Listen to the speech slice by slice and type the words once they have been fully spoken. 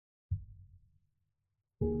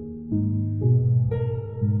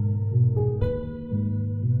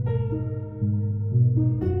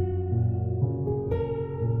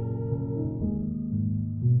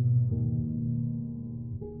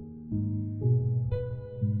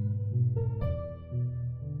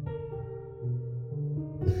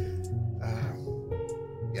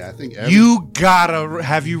Yeah, I think You gotta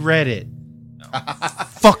have you read it? No.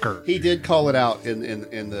 Fucker. He did call it out in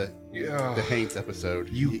the Haynes episode.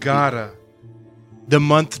 You gotta. The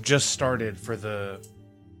month just started for the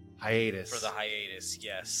hiatus. For the hiatus,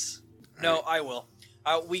 yes. No, I will.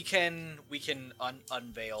 We can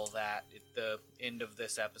unveil that at the end of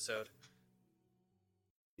this episode.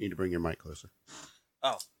 You need to bring your mic closer.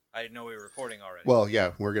 Oh, I didn't know we were recording already. Well,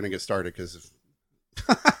 yeah, we're gonna get started because.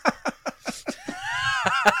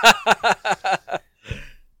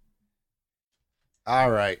 All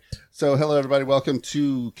right. So, hello, everybody. Welcome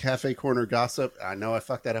to Cafe Corner Gossip. I know I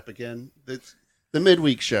fucked that up again. It's the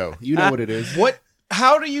midweek show. You know what it is. What?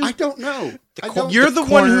 How do you? I don't know. You're the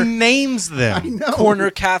one who names them. I know. Corner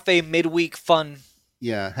Cafe midweek fun.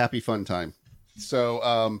 Yeah, happy fun time.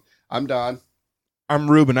 So, I'm Don. I'm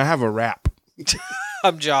Ruben. I have a rap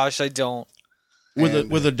I'm Josh. I don't.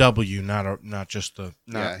 with a W, not just the.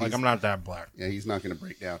 Yeah, I'm not that black. Yeah, he's not going to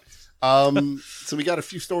break down. So we got a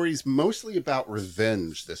few stories mostly about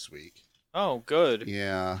revenge this week. Oh, good.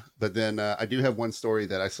 Yeah, but then I do have one story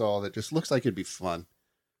that I saw that just looks like it'd be fun.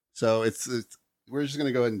 So it's we're just going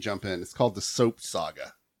to go ahead and jump in. It's called the Soap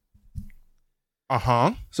Saga.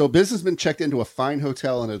 Uh-huh. So a businessman checked into a fine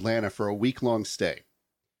hotel in Atlanta for a week-long stay.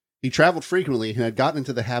 He traveled frequently and had gotten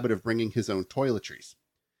into the habit of bringing his own toiletries.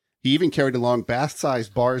 He even carried along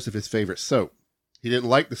bath-sized bars of his favorite soap. He didn't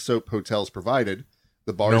like the soap hotels provided.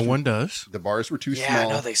 The bars No one does. The bars were too small. Yeah,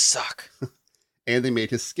 no, they suck. And they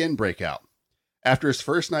made his skin break out. After his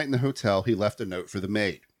first night in the hotel, he left a note for the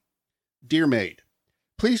maid. Dear maid,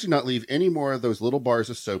 please do not leave any more of those little bars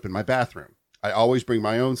of soap in my bathroom. I always bring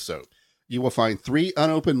my own soap. You will find 3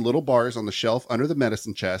 unopened little bars on the shelf under the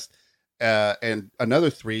medicine chest, and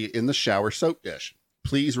another 3 in the shower soap dish.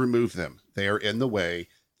 Please remove them. They are in the way.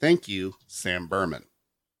 Thank you, Sam Berman.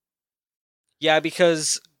 Yeah,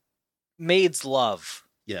 because maids love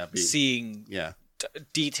Seeing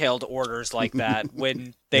detailed orders like that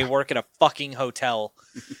when they work at a fucking hotel.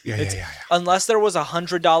 Yeah. Unless there was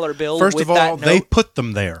 $100 bill. First with of all, that note, they put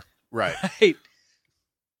them there. Right. Right.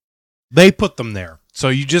 They put them there. So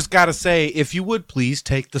you just got to say, if you would please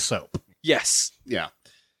take the soap. Yes. Yeah.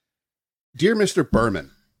 Dear Mr.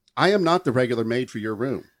 Berman, I am not the regular maid for your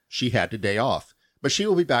room. She had today off, but she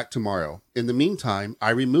will be back tomorrow. In the meantime,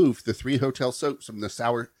 I removed the 3 hotel soaps from the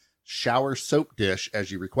shower soap dish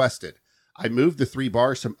as you requested. I moved the 3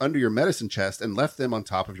 bars from under your medicine chest and left them on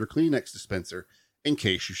top of your Kleenex dispenser in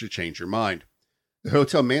case you should change your mind. The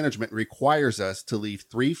hotel management requires us to leave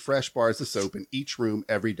 3 fresh bars of soap in each room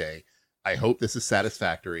every day. I hope this is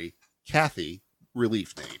satisfactory. Kathy,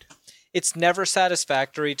 relief maid. It's never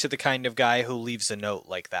satisfactory to the kind of guy who leaves a note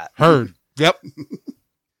like that. Heard. Yep.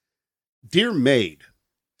 Dear maid.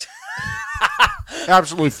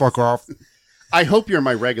 Absolutely fuck off. I hope you're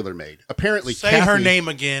my regular maid. Apparently, Say Kathy, her name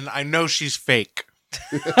again. I know she's fake.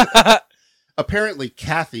 Apparently,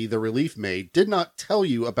 Kathy, the relief maid, did not tell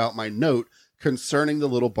you about my note concerning the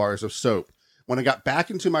little bars of soap. When I got back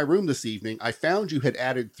into my room this evening, I found you had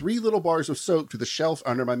added 3 little bars of soap to the shelf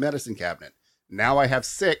under my medicine cabinet. Now I have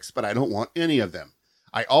 6, but I don't want any of them.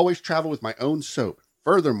 I always travel with my own soap.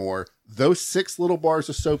 Furthermore, those 6 little bars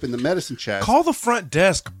of soap in the medicine chest... Call the front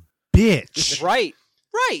desk, bitch. Right.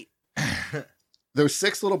 Those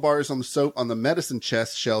 6 little bars on the soap on the medicine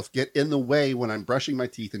chest shelf get in the way when I'm brushing my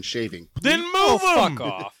teeth and shaving. Then move them. Fuck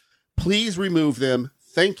off. Please remove them.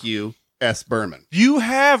 Thank you, S. Berman. You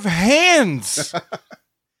have hands.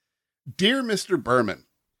 Dear Mr. Berman,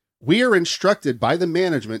 we are instructed by the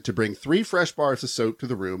management to bring 3 fresh bars of soap to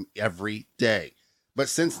the room every day. But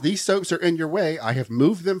since these soaps are in your way, I have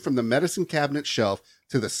moved them from the medicine cabinet shelf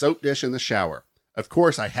to the soap dish in the shower. Of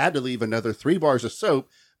course, I had to leave another 3 bars of soap,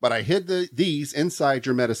 but I hid these inside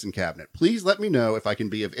your medicine cabinet. Please let me know if I can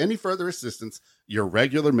be of any further assistance. Your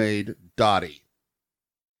regular maid, Dottie.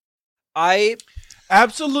 I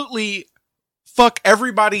Absolutely fuck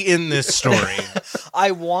everybody in this story.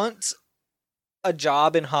 want a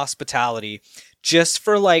job in hospitality just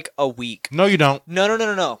for like a week. No, you don't.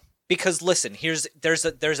 No. Because listen,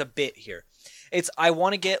 there's a bit here. I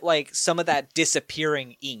want to get like some of that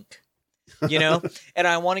disappearing ink, you know, and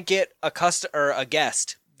I want to get a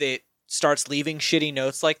guest that starts leaving shitty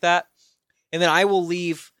notes like that, and then I will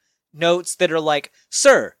leave notes that are like,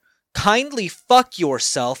 "Sir, kindly fuck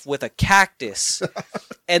yourself with a cactus,"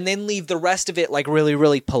 and then leave the rest of it like really,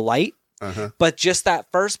 really polite. But just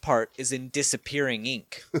that first part is in disappearing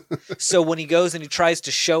ink. So when he goes and he tries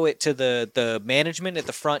to show it to the management at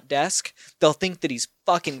the front desk, they'll think that he's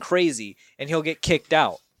fucking crazy and he'll get kicked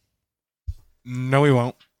out. No, he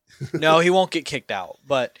won't. No, he won't get kicked out,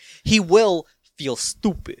 but he will feel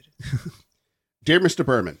stupid. Dear Mr.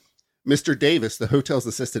 Berman, Mr. Davis, the hotel's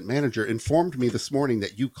assistant manager, informed me this morning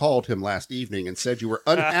that you called him last evening and said you were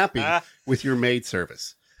unhappy with your maid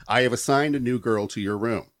service. I have assigned a new girl to your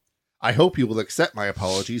room. I hope you will accept my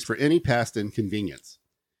apologies for any past inconvenience.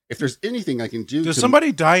 If there's anything I can do Does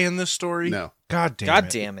somebody die in this story? No. God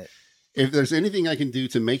damn it. If there's anything I can do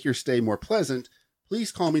to make your stay more pleasant,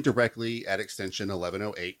 please call me directly at extension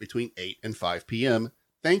 1108 between 8 and 5 p.m.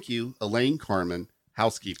 Thank you, Elaine Carmen,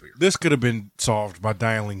 housekeeper. This could have been solved by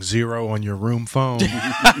dialing 0 on your room phone.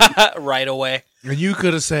 Right away. And you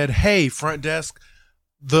could have said, hey, front desk,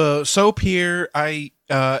 the soap here, I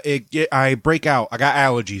break out. I got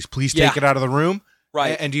allergies. Please take it out of the room.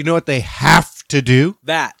 Right. And do you know what they have to do?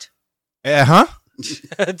 That. Uh-huh.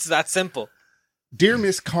 It's that simple. Dear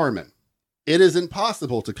Miss Carmen, it is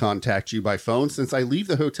impossible to contact you by phone since I leave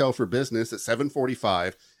the hotel for business at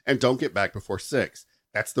 7:45 and don't get back before 6.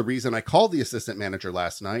 That's the reason I called the assistant manager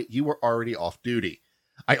last night. You were already off duty.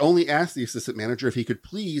 I only asked the assistant manager if he could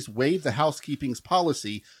please waive the housekeeping's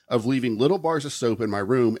policy of leaving little bars of soap in my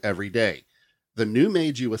room every day. The new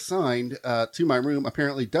maid you assigned to my room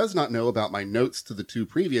apparently does not know about my notes to the 2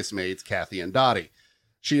 previous maids, Kathy and Dottie.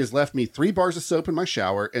 She has left me 3 bars of soap in my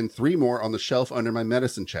shower and 3 more on the shelf under my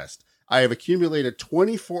medicine chest. I have accumulated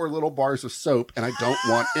 24 little bars of soap, and I don't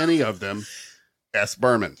want any of them. S.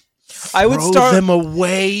 Berman. I would Throw start them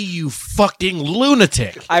away, you fucking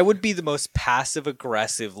lunatic. I would be the most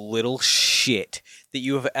passive-aggressive little shit that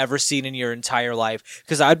you have ever seen in your entire life,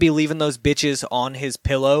 because I'd be leaving those bitches on his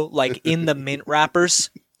pillow, like in the mint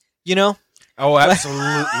wrappers, you know? Oh,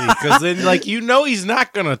 absolutely. Because then, like, you know he's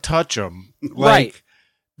not going to touch them. Like, Right.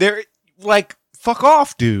 They're, like, fuck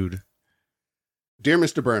off, dude. Dear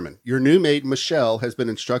Mr. Berman, your new maid, Michelle, has been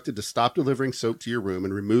instructed to stop delivering soap to your room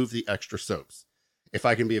and remove the extra soaps. If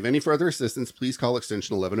I can be of any further assistance, please call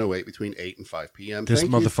extension 1108 between 8 and 5 p.m. This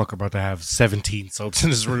Thank motherfucker about to have 17 soaps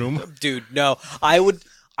in his room. Dude, no. I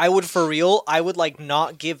would for real, I would like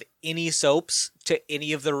not give any soaps to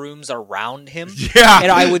any of the rooms around him. Yeah.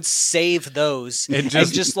 And I would save those and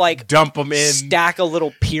just like dump them in. Stack a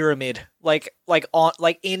little pyramid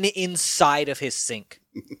inside of his sink.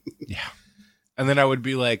 Yeah. And then I would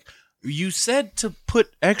be like, you said to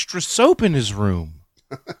put extra soap in his room.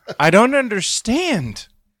 I don't understand.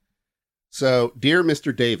 So, dear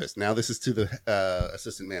Mr. Davis, now this is to the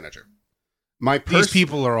assistant manager. These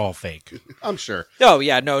people are all fake. I'm sure. Oh,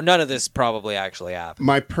 yeah, no, none of this probably actually happened.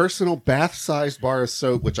 My personal bath-sized bar of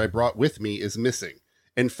soap, which I brought with me, is missing.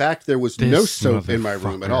 In fact, there was no soap in my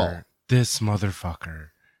room at all. This motherfucker.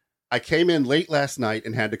 I came in late last night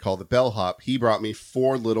and had to call the bellhop. He brought me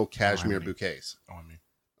 4 little cashmere bouquets.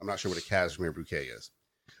 I'm not sure what a cashmere bouquet is.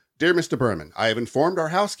 Dear Mr. Berman, I have informed our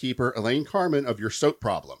housekeeper, Elaine Carmen, of your soap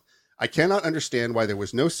problem. I cannot understand why there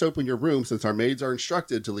was no soap in your room since our maids are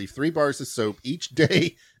instructed to leave 3 bars of soap each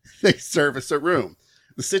day they service a room.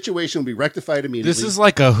 The situation will be rectified immediately. This is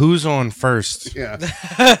like a who's on first. Yeah.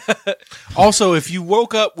 Also, if you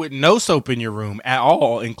woke up with no soap in your room at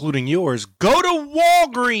all, including yours, go to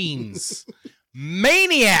Walgreens.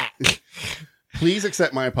 Maniac. Please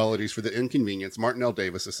accept my apologies for the inconvenience. Martin L.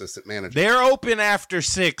 Davis, assistant manager. They're open after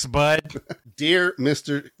 6, bud. Dear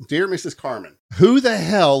Mrs. Carmen, who the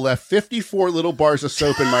hell left 54 little bars of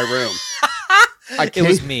soap in my room? It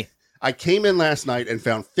was me. I came in last night and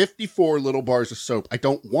found 54 little bars of soap. I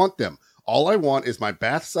don't want them. All I want is my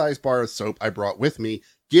bath-sized bar of soap I brought with me.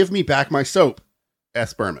 Give me back my soap.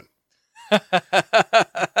 S. Berman.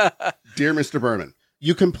 Dear Mr. Berman,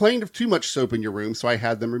 you complained of too much soap in your room, so I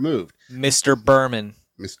had them removed. Mr. Berman.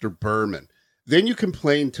 Mr. Berman. Then you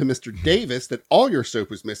complained to Mr. Davis that all your soap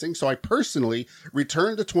was missing, so I personally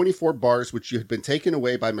returned the 24 bars which you had been taken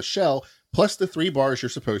away by Michelle, plus the 3 bars you're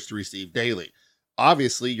supposed to receive daily.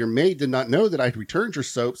 Obviously, your maid did not know that I'd returned your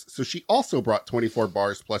soaps, so she also brought 24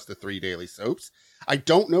 bars plus the 3 daily soaps. I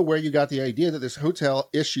don't know where you got the idea that this hotel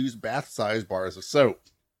issues bath-sized bars of soap.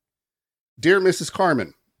 Dear Mrs.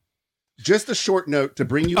 Carmen, just a short note to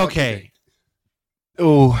bring you up to date.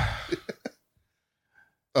 Oh.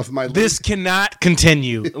 Of my this cannot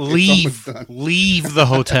continue. Leave the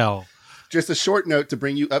hotel. Just a short note to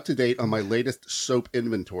bring you up to date on my latest soap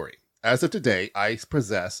inventory. As of today, I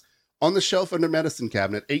possess on the shelf under medicine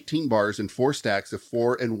cabinet 18 bars and 4 stacks of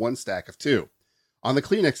 4 and 1 stack of 2. On the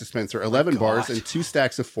Kleenex dispenser, 11 bars and 2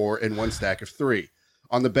 stacks of 4 and 1 stack of 3.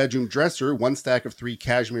 On the bedroom dresser, 1 stack of 3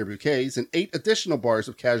 cashmere bouquets and 8 additional bars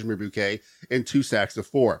of cashmere bouquet and 2 stacks of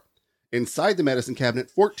 4. Inside the medicine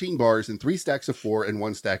cabinet, 14 bars and 3 stacks of 4 and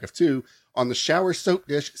 1 stack of 2. On the shower soap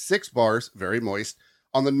dish, 6 bars, very moist.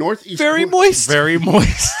 On the northeast Very moist.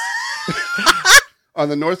 On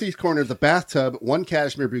the northeast corner of the bathtub, 1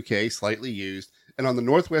 cashmere bouquet, slightly used, and on the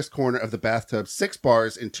northwest corner of the bathtub, 6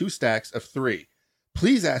 bars and 2 stacks of 3.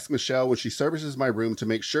 Please ask Michelle when she services my room to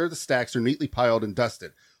make sure the stacks are neatly piled and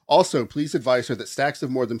dusted. Also, please advise her that stacks of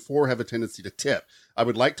more than 4 have a tendency to tip. I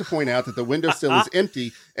would like to point out that the windowsill is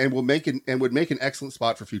empty and would make an excellent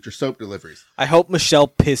spot for future soap deliveries. I hope Michelle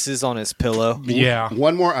pisses on his pillow. Yeah.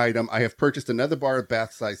 One more item. I have purchased another bar of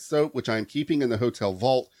bath-size soap, which I am keeping in the hotel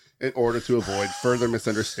vault in order to avoid further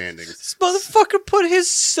misunderstandings. This motherfucker put his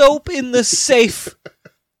soap in the safe.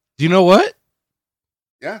 Do you know what?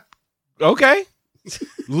 Yeah. Okay.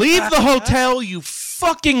 Leave the hotel, you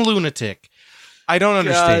fucking lunatic. I don't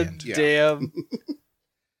understand. God damn.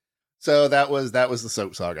 So that was the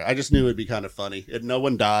soap saga. I just knew it'd be kind of funny. And no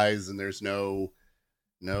one dies, and there's no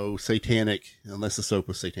satanic, unless the soap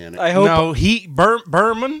was satanic. I hope No,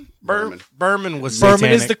 Berman was satanic.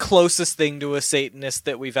 Berman is the closest thing to a Satanist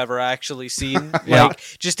that we've ever actually seen. Yeah. Like,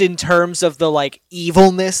 just in terms of the like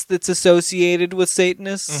evilness that's associated with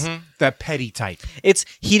Satanists. Mhm. That petty type.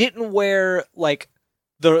 He didn't wear like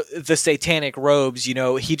the satanic robes, you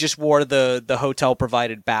know, he just wore the hotel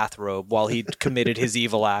provided bathrobe while he committed his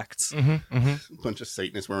evil acts. Mm-hmm, mm-hmm. A bunch of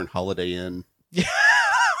Satanists wearing Holiday Inn.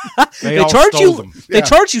 They all charge stole you. them. Yeah. They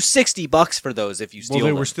charge you $60 for those if you steal Well,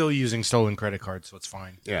 they them. were still using stolen credit cards, so it's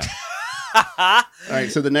fine. Yeah. All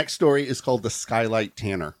right. So the next story is called the Skylight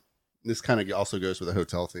Tanner. This kind of also goes with a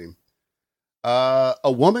hotel theme. A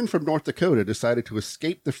woman from North Dakota decided to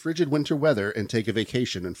escape the frigid winter weather and take a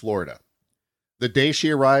vacation in Florida. The day she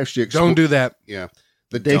arrived, she Don't do that. Yeah.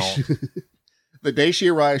 The day she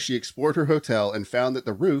arrived, she explored her hotel and found that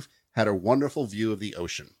the roof had a wonderful view of the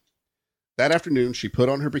ocean. That afternoon, she put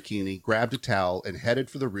on her bikini, grabbed a towel, and headed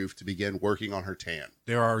for the roof to begin working on her tan.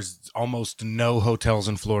 There are almost no hotels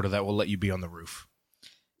in Florida that will let you be on the roof.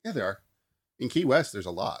 Yeah, there are. In Key West, there's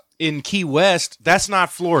a lot. In Key West, that's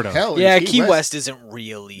not Florida. Hell, in yeah, Key West isn't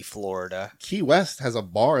really Florida. Key West has a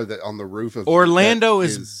bar that on the roof of Orlando that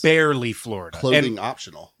is barely Florida. clothing And-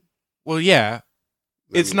 optional. well, yeah.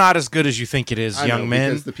 It's not as good as you think it is, I young know, men.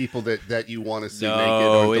 because the people that you want to see naked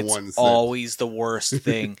No, are the it's ones that... always the worst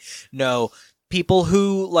thing. No, people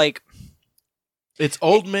who like It's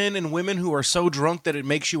old men and women who are so drunk that it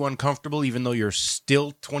makes you uncomfortable even though you're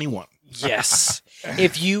still 21. yes.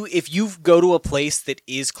 If you go to a place that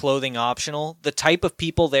is clothing optional, the type of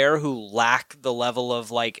people there who lack the level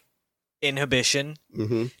of like inhibition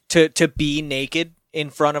Mhm. to be naked in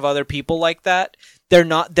front of other people like that,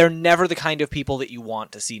 they're never the kind of people that you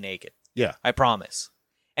want to see naked. Yeah. I promise.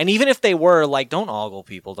 And even if they were, like, don't ogle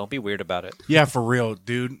people. Don't be weird about it. Yeah, for real,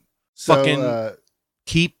 dude. So, Fucking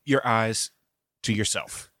keep your eyes to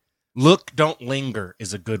yourself. Look, don't linger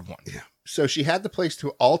is a good one. So she had the place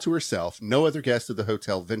all to herself. No other guests of the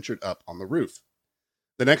hotel ventured up on the roof.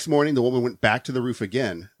 The next morning, the woman went back to the roof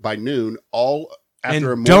again. By noon,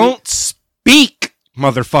 And don't speak,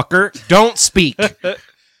 motherfucker. Don't speak.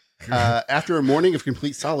 after a morning of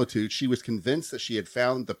complete solitude, she was convinced that she had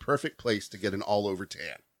found the perfect place to get an all-over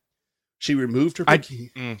tan. She removed her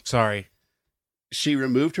bikini. Sorry. She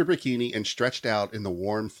removed her bikini and stretched out in the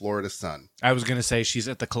warm Florida sun. I was going to say she's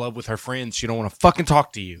at the club with her friends. She don't want to fucking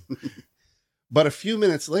talk to you. But a few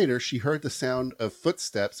minutes later, she heard the sound of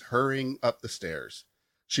footsteps hurrying up the stairs.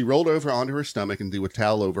 She rolled over onto her stomach and threw a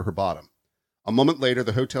towel over her bottom. A moment later,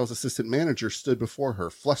 the hotel's assistant manager stood before her,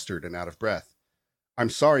 flustered and out of breath. "I'm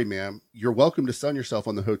sorry, ma'am. You're welcome to sun yourself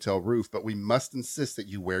on the hotel roof, but we must insist that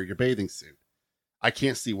you wear your bathing suit." "I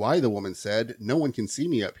can't see why," the woman said. "No one can see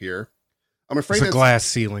me up here." I'm afraid It's a glass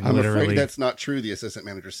ceiling, I'm literally. afraid that's not true, the assistant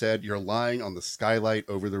manager said. "You're lying on the skylight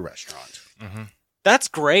over the restaurant." Mhm. That's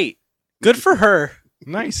great. Good for her.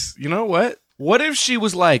 Nice. You know what? What if she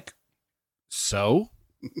was like, so?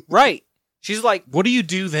 Right. She's like, What do you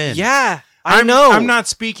do then? yeah, I know. I'm not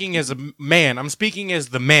speaking as a man. I'm speaking as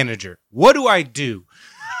the manager. What do I do?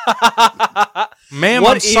 Ma'am,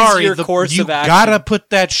 What I'm is sorry. your course you of action? gotta put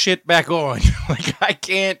that shit back on. Like, I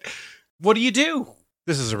can't. What do you do?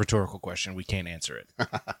 This is a rhetorical question. We can't answer it.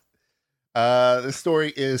 This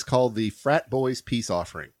story is called the Frat Boys Peace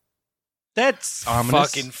Offering. That's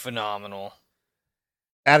ominous. fucking phenomenal.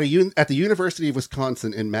 At the University of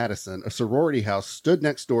Wisconsin in Madison, a sorority house stood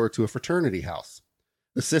next door to a fraternity house.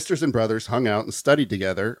 The sisters and brothers hung out and studied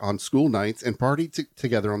together on school nights and partied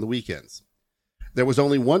together on the weekends. There was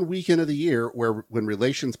only one weekend of the year when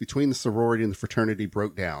relations between the sorority and the fraternity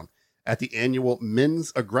broke down. At the annual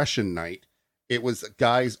Men's Aggression Night, it was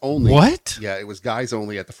guys only. What? Yeah, it was guys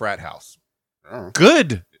only at the frat house. Oh.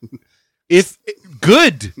 Good.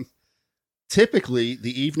 Good. Typically,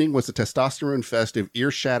 the evening was a testosterone-festive,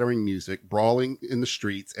 ear-shattering music, brawling in the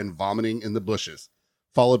streets, and vomiting in the bushes,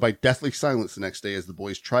 followed by deathly silence the next day as the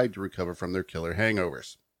boys tried to recover from their killer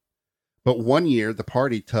hangovers. But one year, the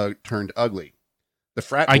party turned ugly. The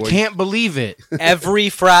frat I boys... can't believe it. Every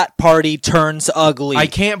frat party turns ugly. I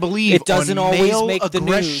can't believe It doesn't on always male make the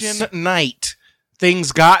aggression news. night,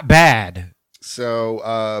 things got bad.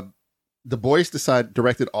 So the boys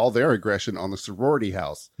directed all their aggression on the sorority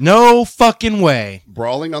house, No fucking way.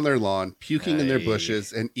 brawling on their lawn, puking in their Hey.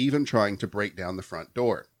 bushes, and even trying to break down the front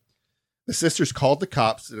door. The sisters called the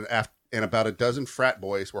cops, and about a dozen frat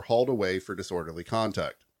boys were hauled away for disorderly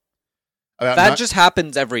conduct. That just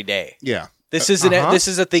happens every day. Yeah. This is this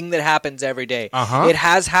is a thing that happens every day. Uh-huh. It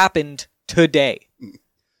has happened today.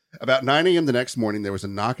 About 9 a.m. the next morning, there was a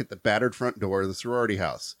knock at the battered front door of the sorority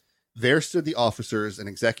house. There stood the officers and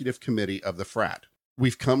executive committee of the frat.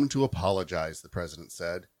 "We've come to apologize," the president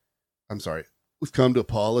said. "I'm sorry. We've come to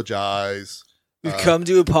apologize. We've come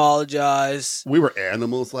to apologize. We were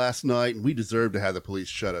animals last night, and we deserve to have the police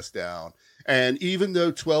shut us down. And even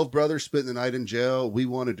though 12 brothers spent the night in jail, we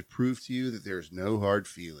wanted to prove to you that there's no hard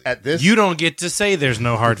feelings." At this, You don't get to say there's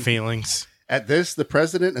no hard feelings. the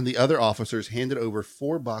president and the other officers handed over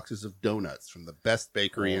 4 boxes of donuts from the best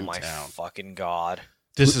bakery Oh in my town. fucking god.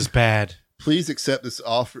 This is bad. "Please accept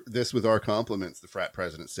this with our compliments," the frat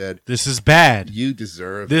president said. This is bad. "You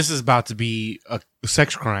deserve it." This is about to be a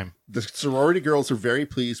sex crime. The sorority girls were very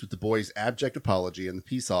pleased with the boys' abject apology and the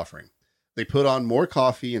peace offering. They put on more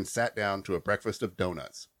coffee and sat down to a breakfast of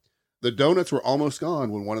donuts. The donuts were almost gone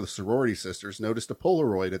when one of the sorority sisters noticed a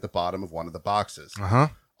Polaroid at the bottom of one of the boxes. Uh-huh.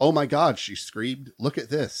 "Oh my God," she screamed. "Look at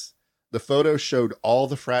this." The photo showed all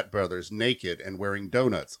the frat brothers naked and wearing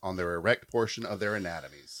donuts on their erect portion of their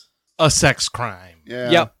anatomies. A sex crime. Yeah.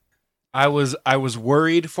 Yep. I was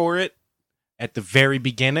worried for it at the very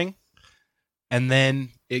beginning, and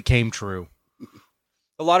then it came true.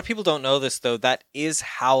 A lot of people don't know this though. That is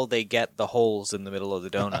how they get the holes in the middle of the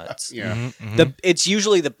donuts. Yeah. Mhm, mhm. It's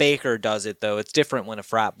usually the baker does it though. It's different when a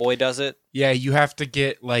frat boy does it. Yeah, you have to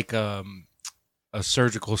get like a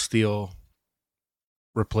surgical steel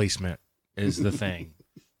replacement is the thing.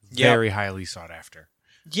 Yep. Very highly sought after.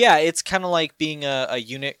 Yeah, it's kind of like being a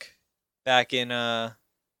eunuch back in No,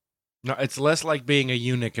 it's less like being a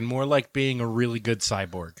eunuch and more like being a really good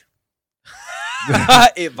cyborg.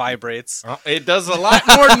 it vibrates. It does a lot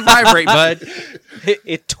more than vibrate, bud.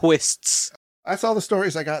 It twists. That's all the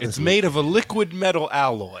stories I got. It's this week. made of a liquid metal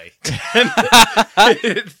alloy.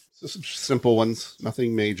 So some simple ones.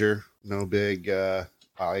 Nothing major. No big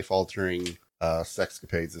life-altering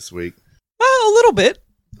sexcapades this week. Well, a little bit.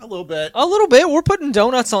 A little bit. A little bit. We're putting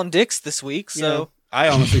donuts on dicks this week, so I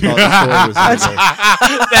honestly thought the story was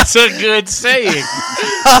over. That's a good saying.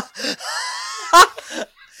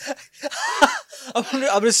 I'm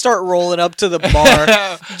gonna start rolling up to the bar,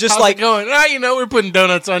 just How's like it going. We're putting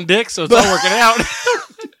donuts on dicks, so it's all working out.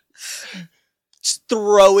 just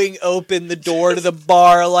throwing open the door to the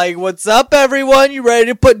bar, like, "What's up, everyone? You ready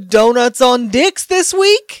to put donuts on dicks this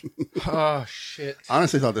week?" Oh shit.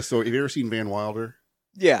 Honestly thought the story. Have you ever seen Van Wilder?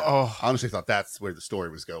 Yeah. Oh, Honestly thought that's where the story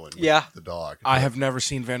was going. With Yeah. the dog. I have never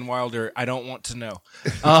seen Van Wilder. I don't want to know.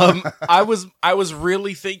 I was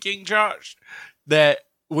really thinking, Josh, that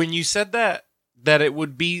when you said that it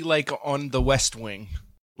would be like on The West Wing,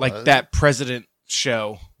 like What? that president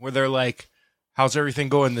show where they're like, "How's everything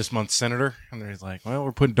going this month, Senator?" And they're like, "Well,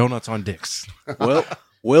 we're putting donuts on dicks."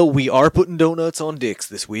 Well, we are putting donuts on dicks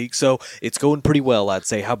this week, so it's going pretty well, I'd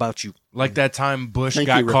say. How about you? Like that time Bush Thank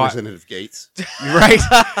got you, caught, Representative Gates. right?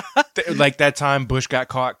 Like that time Bush got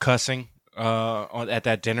caught cussing at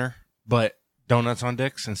that dinner, but donuts on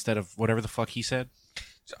dicks instead of whatever the fuck he said.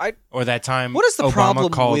 Or that time What is the Obama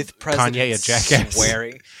problem called with presidents Kanye a jackass?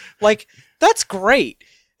 swearing? Like, that's great.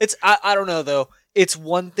 It's I don't know though. It's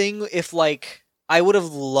one thing if like I would have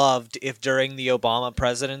loved if during the Obama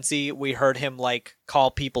presidency we heard him like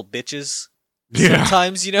call people bitches. Yeah.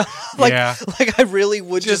 Sometimes, like Yeah. like I really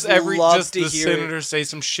would just love to the hear senator say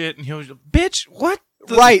some shit and he'll bitch what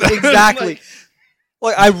the-" Right, exactly.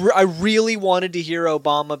 Like, I really wanted to hear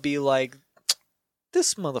Obama be like,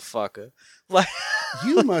 "This motherfucker." Like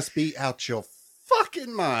You must be out your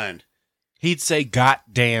fucking mind. he'd say "God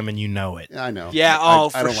damn" and you know it. Yeah, I know. Yeah, I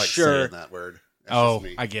for don't like sure. saying that word. That's Oh, just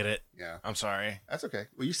me. I get it. Yeah, I'm sorry. that's okay.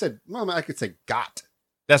 Well, you said, well, I could say got.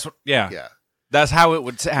 That's what. Yeah, Yeah, that's how it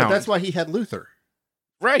would but sound. that's why he had Luther.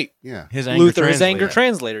 right. Yeah, His anger Luther, his translator. anger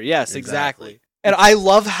translator. Yes, Exactly. exactly. And I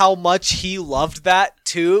love how much he loved that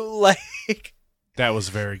too. Like That was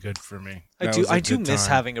very good for me. I That do was a I do good miss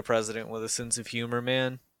time. having a president with a sense of humor,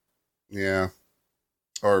 man. yeah,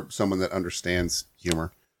 or someone that understands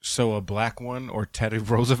humor. So a black one or Teddy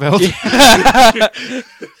Roosevelt?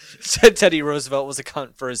 Teddy Roosevelt was a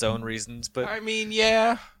cunt for his own reasons, but I mean,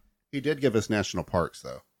 yeah. He did give us national parks,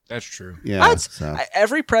 though. That's true. Yeah. So.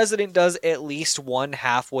 Every president does at least one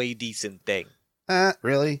halfway decent thing.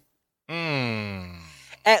 Really?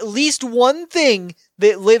 At least one thing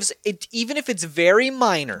that lives, even if it's very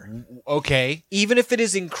minor. Okay. Even if it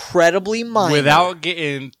is incredibly minor. Without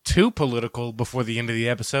getting too political before the end of the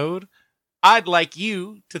episode, I'd like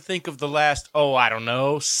you to think of the last,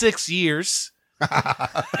 6 years.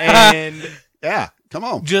 And yeah, come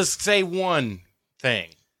on. Just say one thing.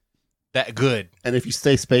 That good. And if you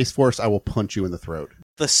say Space Force, I will punch you in the throat.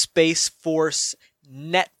 The Space Force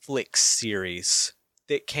Netflix series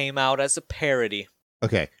that came out as a parody.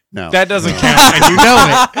 Okay, no. That doesn't count, and you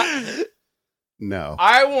know it. No.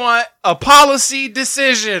 I want a policy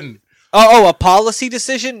decision. Oh, a policy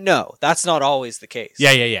decision? No, that's not always the case.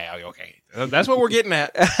 Yeah. Okay. That's what we're getting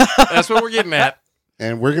at. That's what we're getting at.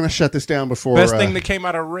 And we're going to shut this down before... Best thing that came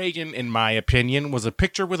out of Reagan, in my opinion, was a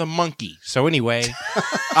picture with a monkey. So anyway,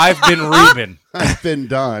 I've been Reuben. I've been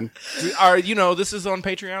done. This is on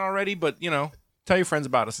Patreon already, but, tell your friends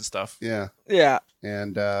about us and stuff. Yeah. Yeah.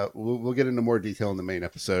 And we'll get into more detail in the main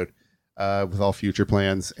episode with all future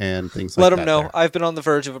plans and things like that. Let them know. There. I've been on the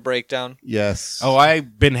verge of a breakdown. Yes. Oh,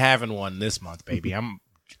 I've been having one this month, baby. I'm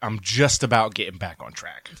just about getting back on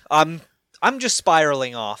track. I'm just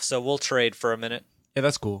spiraling off, so we'll trade for a minute. Yeah,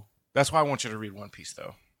 that's cool. That's why I want you to read One Piece,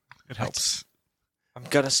 though. It helps. I'm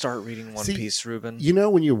going to start reading One Piece, Ruben. You know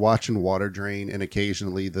when you're watching water drain and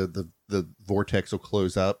occasionally the vortex will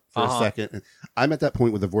close up for a second? I'm at that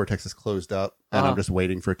point where the vortex is closed up and I'm just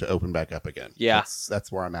waiting for it to open back up again. Yeah. That's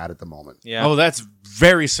where I'm at the moment. Yeah. Oh, that's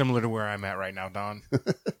very similar to where I'm at right now, Don.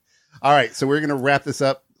 All right, so we're going to wrap this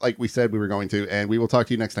up like we said we were going to, and we will talk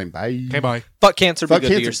to you next time. Bye. Okay, bye. Fuck cancer, be good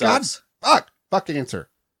to yourselves. Fuck cancer.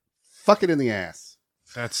 Fuck it in the ass.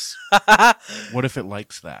 That's... What if it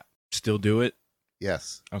likes that? Still do it?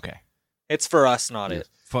 Yes. Okay. It's for us, not it.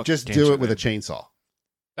 Fuck just cancer, do it with then. a chainsaw.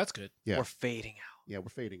 That's good. Yeah. We're fading out. Yeah, we're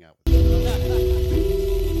fading out.